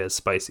perceived as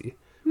spicy,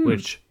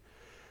 which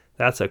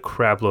that's a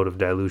crap load of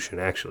dilution,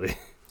 actually.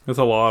 That's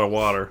a lot of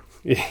water.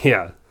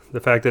 Yeah,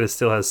 the fact that it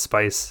still has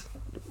spice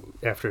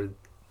after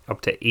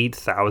up to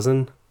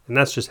 8,000, and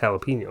that's just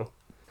jalapeno.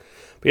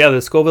 But yeah,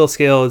 the Scoville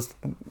scale is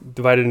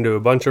divided into a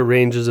bunch of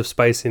ranges of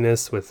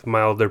spiciness with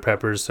milder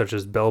peppers such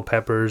as bell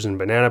peppers and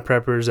banana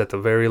peppers at the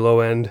very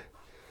low end,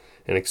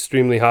 and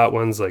extremely hot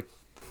ones like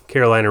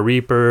Carolina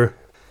Reaper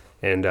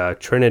and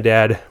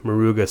Trinidad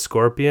Moruga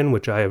Scorpion,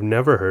 which I have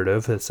never heard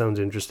of. That sounds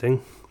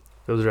interesting.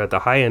 Those are at the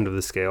high end of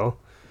the scale.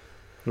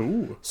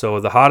 Ooh.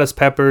 So the hottest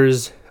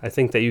peppers I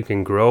think that you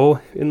can grow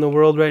in the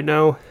world right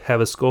now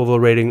have a Scoville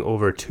rating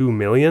over 2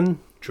 million.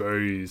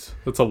 Jeez,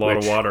 that's a lot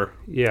of water.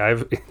 Yeah,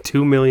 I've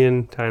 2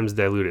 million times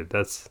diluted.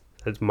 That's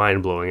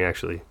mind-blowing,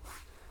 actually,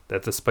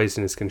 that the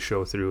spiciness can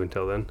show through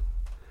until then.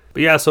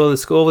 But yeah, so the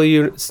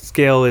Scoville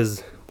scale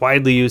is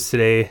widely used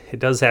today, it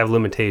does have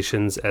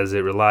limitations as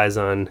it relies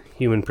on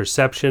human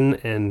perception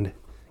and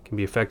can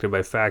be affected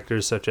by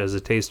factors such as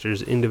a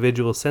taster's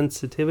individual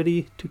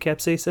sensitivity to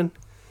capsaicin.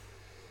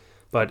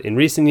 But in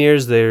recent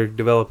years, they're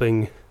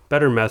developing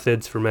better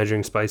methods for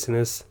measuring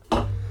spiciness,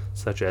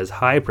 such as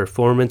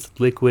high-performance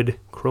liquid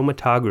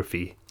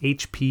chromatography,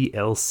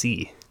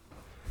 HPLC.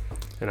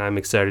 And I'm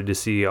excited to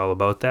see all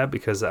about that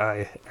because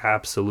I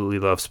absolutely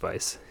love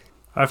spice.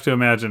 I have to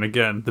imagine,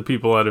 again, the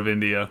people out of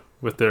India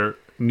with their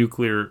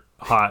nuclear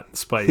hot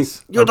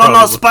spice. You don't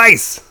know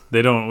spice!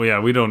 They don't, yeah,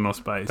 we don't know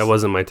spice. That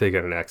wasn't my take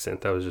on an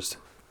accent. That was just...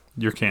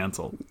 You're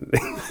canceled.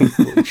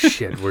 Holy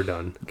shit, we're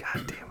done.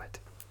 God damn it.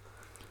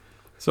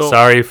 So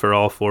sorry for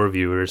all 4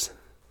 viewers.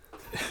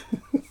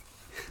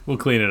 We'll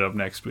clean it up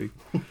next week.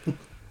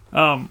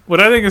 What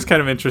I think is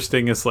kind of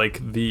interesting is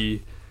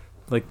the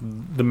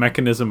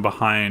mechanism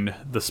behind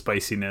the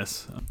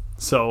spiciness.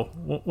 So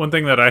one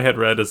thing that I had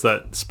read is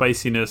that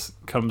spiciness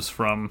comes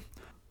from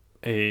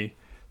a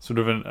sort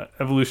of an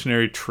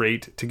evolutionary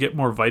trait to get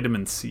more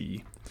vitamin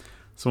C.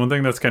 So one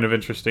thing that's kind of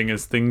interesting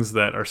is things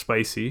that are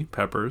spicy,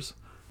 peppers,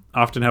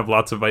 often have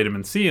lots of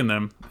vitamin C in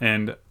them.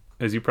 And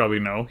as you probably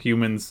know,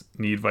 humans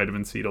need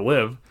vitamin C to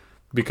live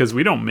because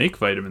we don't make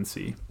vitamin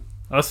C.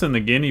 Us and the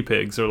guinea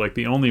pigs are like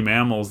the only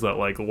mammals that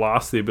like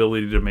lost the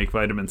ability to make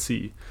vitamin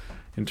C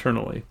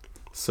internally.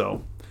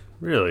 So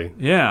really,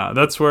 yeah,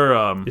 that's where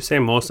you're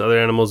saying most other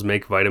animals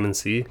make vitamin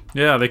C?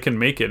 Yeah, they can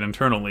make it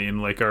internally,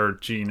 and like our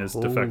gene is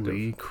defective.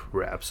 Holy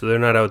crap! So they're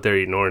not out there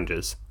eating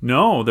oranges.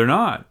 No, they're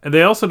not, and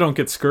they also don't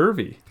get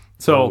scurvy.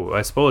 So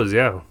I suppose,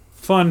 yeah.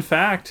 Fun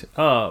fact: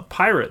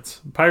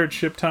 pirate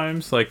ship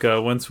times, like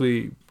once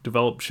we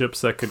developed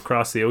ships that could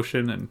cross the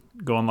ocean and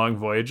go on long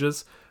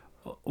voyages,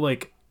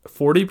 like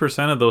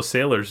 40% of those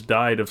sailors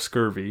died of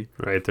scurvy.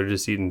 Right, they're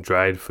just eating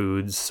dried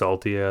foods,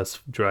 salty ass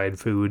dried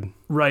food.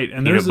 Right,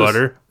 and peanut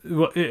butter.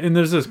 And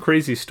there's this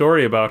crazy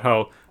story about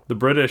how the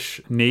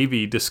British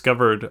Navy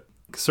discovered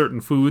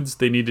certain foods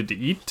they needed to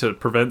eat to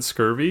prevent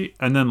scurvy,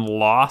 and then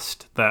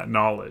lost that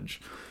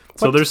knowledge. What?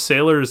 So there's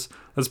sailors.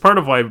 That's part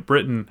of why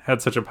Britain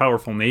had such a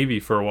powerful navy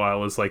for a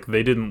while. Is like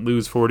they didn't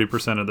lose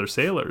 40% of their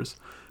sailors.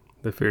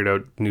 They figured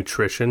out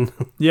nutrition.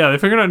 Yeah, they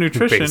figured out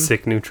nutrition.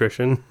 Basic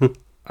nutrition.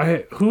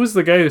 Who was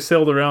the guy who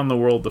sailed around the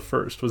world the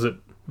first? Was it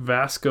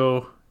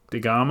Vasco da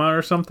Gama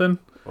or something?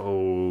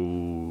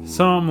 Oh,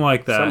 something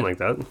like that. Something like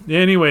that. Yeah,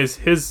 anyways,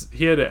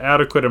 he had an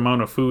adequate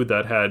amount of food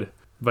that had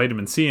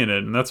vitamin C in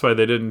it, and that's why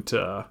they didn't.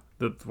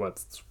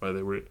 That's why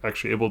they were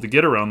actually able to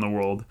get around the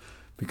world,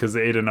 because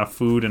they ate enough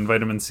food and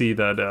vitamin C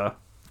that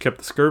kept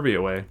the scurvy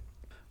away.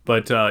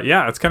 But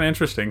yeah, it's kind of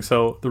interesting.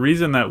 So the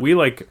reason that we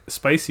like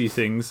spicy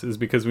things is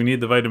because we need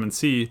the vitamin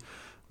C.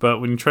 But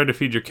when you try to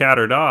feed your cat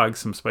or dog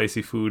some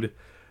spicy food,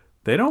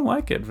 they don't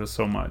like it for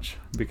so much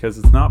because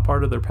it's not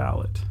part of their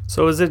palate.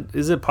 So is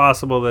it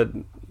possible that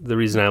the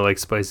reason I like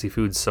spicy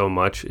food so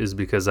much is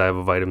because I have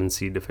a vitamin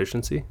C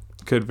deficiency?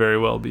 Could very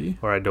well be.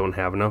 Or I don't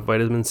have enough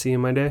vitamin C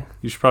in my day?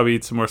 You should probably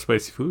eat some more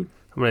spicy food.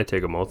 I'm going to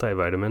take a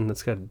multivitamin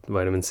that's got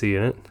vitamin C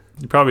in it.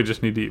 You probably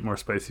just need to eat more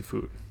spicy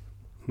food.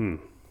 I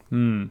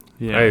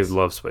Yes.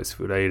 love spicy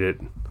food. I eat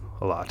it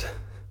a lot.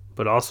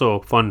 But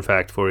also, fun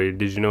fact for you,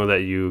 did you know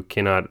that you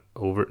cannot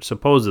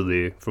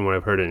supposedly, from what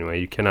I've heard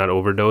anyway, you cannot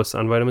overdose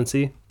on vitamin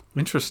C?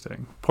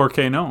 Interesting. Por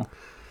qué no?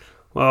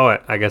 Well,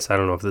 I guess I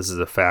don't know if this is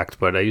a fact,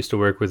 but I used to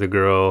work with a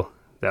girl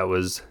that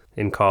was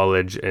in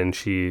college, and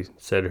she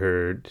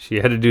said she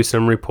had to do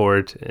some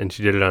report, and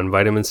she did it on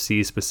vitamin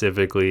C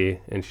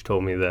specifically, and she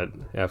told me that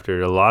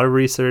after a lot of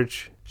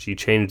research, she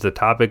changed the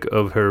topic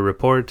of her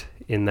report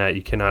in that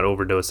you cannot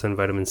overdose on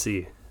vitamin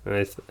C. And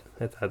I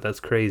thought that's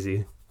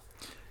crazy.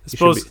 I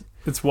suppose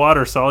it's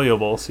water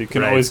soluble, so you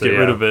can always get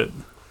rid of it.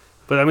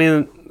 But I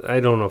mean,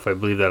 I don't know if I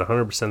believe that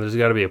 100%. There's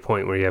got to be a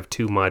point where you have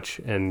too much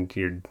and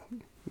your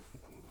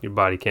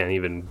body can't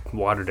even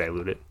water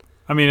dilute it.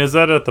 I mean, is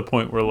that at the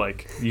point where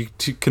like you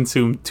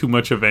consume too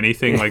much of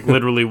anything, like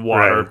literally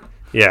water? Right.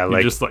 Yeah,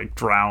 you just like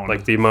drown.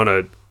 Like the amount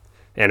of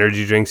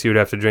energy drinks you would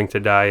have to drink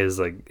to die is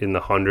like in the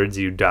hundreds.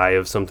 You die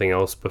of something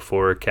else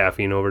before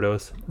caffeine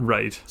overdose.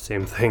 Right.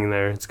 Same thing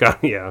there. It's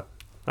got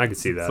I can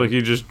see that. It's like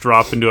you just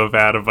drop into a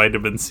vat of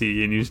vitamin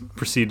C and you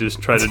proceed to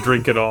try to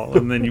drink it all,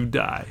 and then you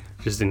die.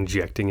 Just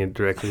injecting it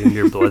directly into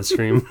your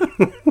bloodstream.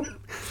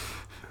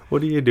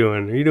 What are you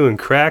doing? Are you doing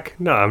crack?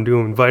 No, I'm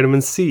doing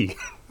vitamin C.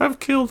 I've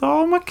killed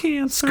all my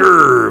cancer.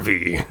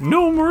 Scurvy.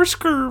 No more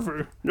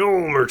scurvy. No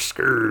more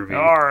scurvy.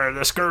 Alright,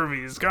 the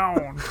scurvy is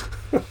gone.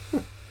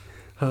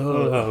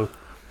 Oh.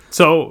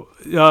 So,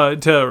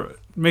 to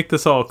make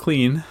this all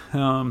clean,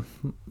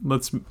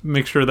 let's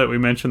make sure that we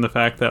mention the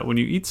fact that when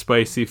you eat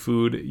spicy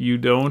food, you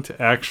don't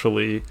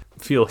actually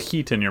feel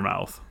heat in your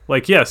mouth.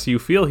 Like, yes, you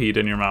feel heat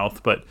in your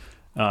mouth, but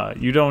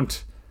you're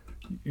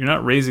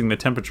not raising the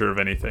temperature of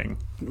anything.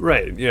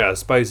 Right, yeah,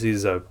 spicy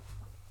is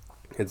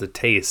it's a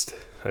taste,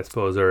 I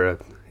suppose, or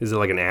is it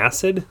like an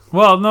acid?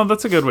 Well, no,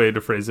 that's a good way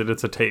to phrase it.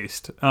 It's a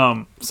taste.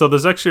 So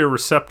there's actually a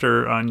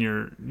receptor on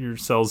your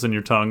cells in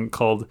your tongue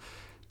called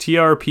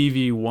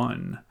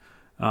TRPV1.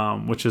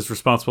 Which is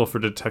responsible for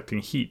detecting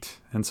heat.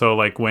 And so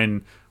like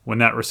when When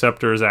that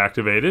receptor is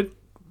activated,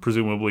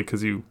 presumably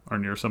because you are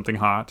near something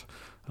hot,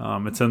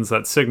 it sends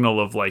that signal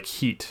of like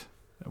heat,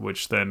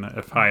 which then,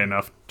 if high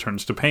enough,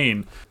 turns to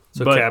pain.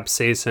 So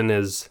capsaicin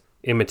is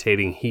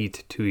imitating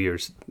heat to your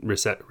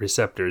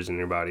receptors in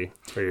your body,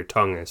 or your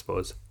tongue, I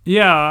suppose.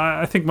 Yeah,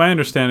 I think my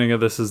understanding of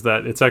this is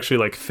that it's actually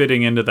like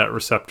fitting into that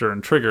receptor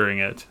and triggering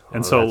it.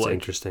 And so that's like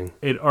interesting.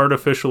 It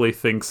artificially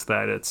thinks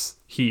that it's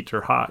heat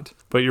or hot.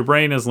 But your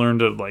brain has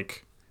learned to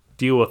like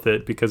deal with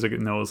it because it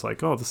knows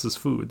like, oh, this is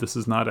food. This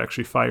is not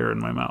actually fire in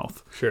my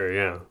mouth. Sure,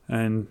 yeah.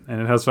 And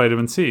it has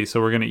vitamin C, so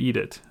we're going to eat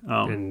it.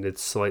 And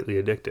it's slightly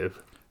addictive.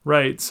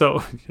 Right,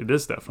 so it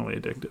is definitely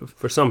addictive.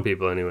 For some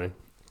people, anyway.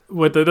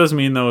 What that does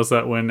mean, though, is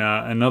that when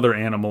another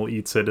animal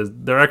eats it,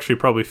 they're actually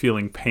probably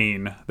feeling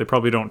pain. They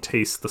probably don't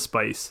taste the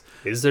spice.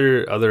 Is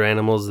there other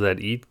animals that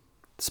eat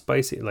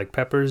spicy, like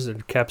peppers or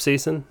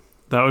capsaicin?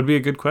 That would be a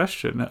good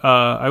question.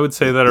 I would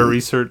say that our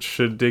research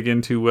should dig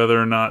into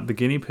whether or not the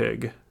guinea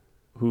pig,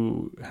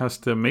 who has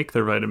to make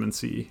their vitamin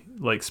C,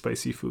 like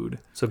spicy food.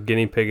 So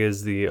guinea pig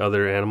is the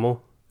other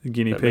animal? The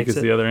guinea pig is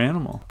the other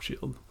animal,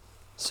 Shield.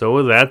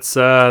 So that's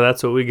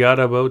what we got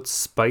about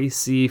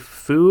spicy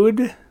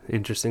food.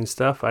 Interesting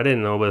stuff. I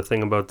didn't know about the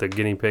thing about the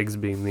guinea pigs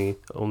being the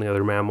only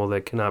other mammal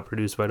that cannot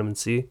produce vitamin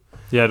C.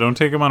 Yeah, don't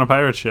take them on a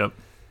pirate ship.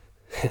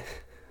 Yeah,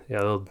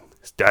 they'll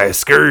die of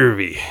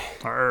scurvy.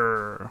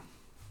 Arr.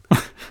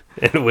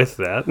 And with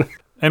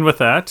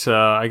that,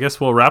 I guess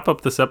we'll wrap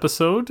up this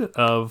episode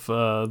of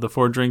the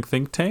 4Drink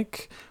Think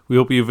Tank. We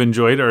hope you've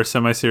enjoyed our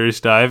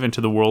semi-series dive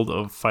into the world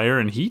of fire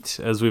and heat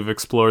as we've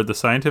explored the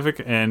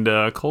scientific and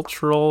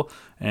cultural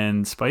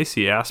and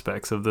spicy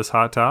aspects of this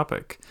hot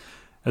topic.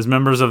 As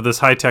members of this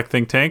high-tech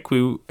think tank,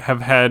 we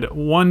have had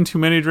one too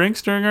many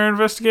drinks during our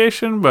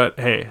investigation, but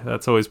hey,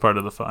 that's always part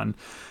of the fun.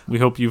 We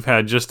hope you've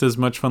had just as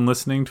much fun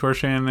listening to our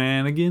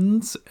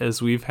shenanigans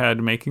as we've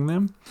had making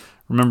them.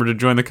 Remember to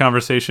join the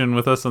conversation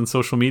with us on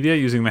social media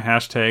using the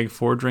hashtag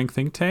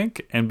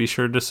 4DrinkThinkTank, and be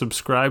sure to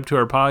subscribe to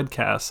our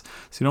podcast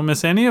so you don't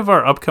miss any of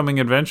our upcoming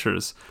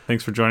adventures.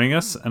 Thanks for joining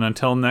us, and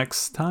until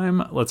next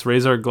time, let's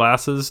raise our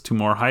glasses to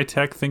more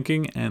high-tech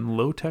thinking and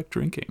low-tech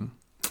drinking.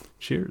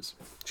 Cheers.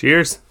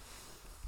 Cheers.